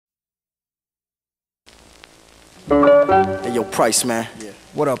Hey, yo, Price, man. Yeah.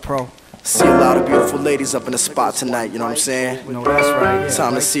 What up, pro? See a lot of beautiful ladies up in the spot tonight, you know what I'm saying? No, that's right. Yeah,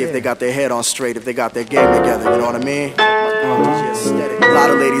 time to see if they got their head on straight, if they got their game together, you know what I mean? A lot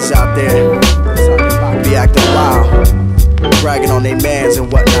of ladies out there be acting wild, bragging on their mans and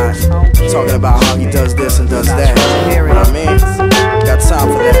whatnot, talking about how he does this and does that, you know what I mean? Got time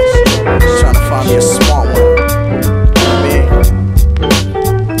for that. Just trying to find me a smart one, you know what I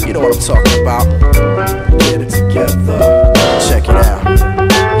mean? You know what I'm talking about. Get it together, check it out.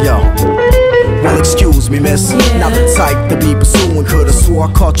 Yo, well, excuse me, miss. Not the type to be pursuing. Could've swore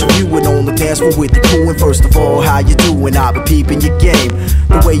I caught you viewing on the dance floor with the cooing. First of all, how you doing? I've been peeping your game.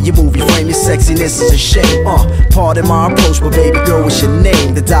 The way you move, you frame your sexiness is a shame. Pardon my approach, but baby girl, what's your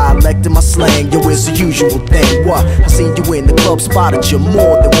name? The dialect in my slang, yo, it's the usual thing. What? I seen you in the club, spotted you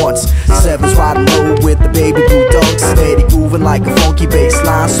more than once. Sevens riding low with the baby blue dunks, steady grooving like a funky bass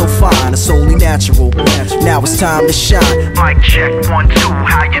line. So fine, it's only natural. Now it's time to shine. Mic check, 1, 2,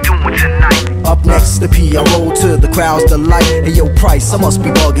 how you doing tonight? Up next, the PRO to the crowd's delight. Hey yo, Price, I must be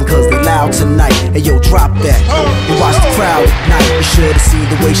bugging cause they loud tonight. Hey yo, drop that and watch the crowd ignite. You should've seen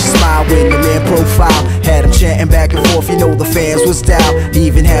the way she smiled when the man profile had him chanting back and forth, you know the fans was down.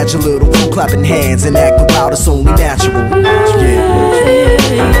 Even had your little crew clapping hands and acting wild, it's only natural.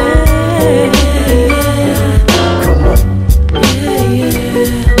 Come on.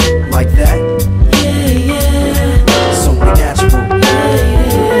 Like that. It's only natural.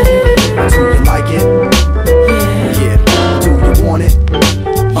 Do you like it? Yeah. Do you want it?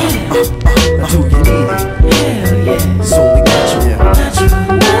 Do you need it? It's only natural.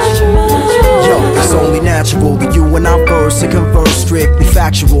 Yo, it's only natural that you and I verse and converse, strictly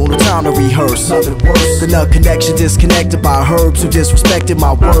factual, no time to rehearse. Nothing worse than a connection disconnected by herbs who disrespected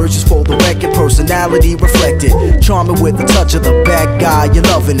my words. Just for the record, personality reflected, charming with the touch of the bad guy. You're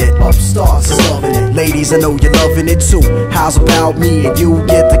loving it. Upstarts is loving it. Ladies, I know you're loving it too. How's about me and you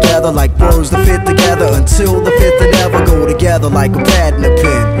get together like words that fit together until the fifth and never go together like a pad and a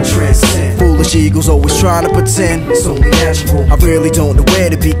pen. Transcend. Foolish egos always trying to pretend it's only natural. I really don't know where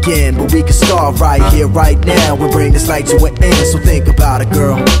to begin, but we can start right here, right now, and bring this night to an end. So think about it,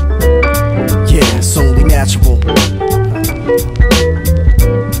 girl. Yeah, it's only natural.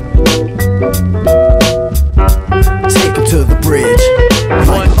 Take him to the bridge.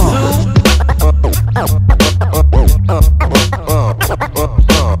 Like,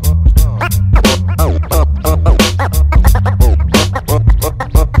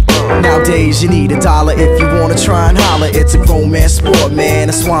 Nowadays you need $1 if you wanna try and holler. It's a grown man sport, man.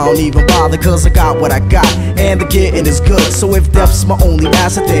 That's why I don't even bother, cause I got what I got, and the getting is good. So if depth's my only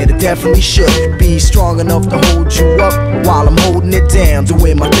asset, then it definitely should be strong enough to hold you up while I'm holding it down,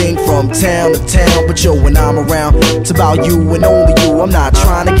 doing my thing from town to town. But yo, when I'm around, it's about you and only you. I'm not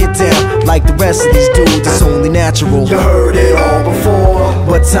trying to get down like the rest of these dudes, it's only natural. You heard it all before,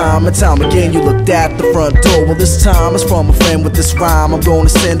 but time and time again you looked at the front door. Well, this time it's from a friend with this rhyme I'm gonna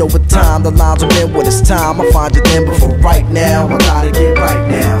send over time. The lines will bend when it's time. I find you then, but for right now I gotta get right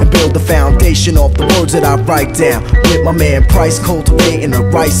now and build the foundation off the words that I write down. With my man Price, cultivating the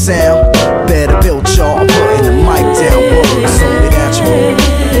right sound. Better build y'all, I'm putting the mic down. Word, it's only natural.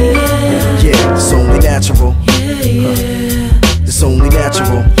 Yeah, it's only natural. It's only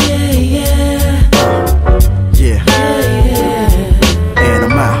natural.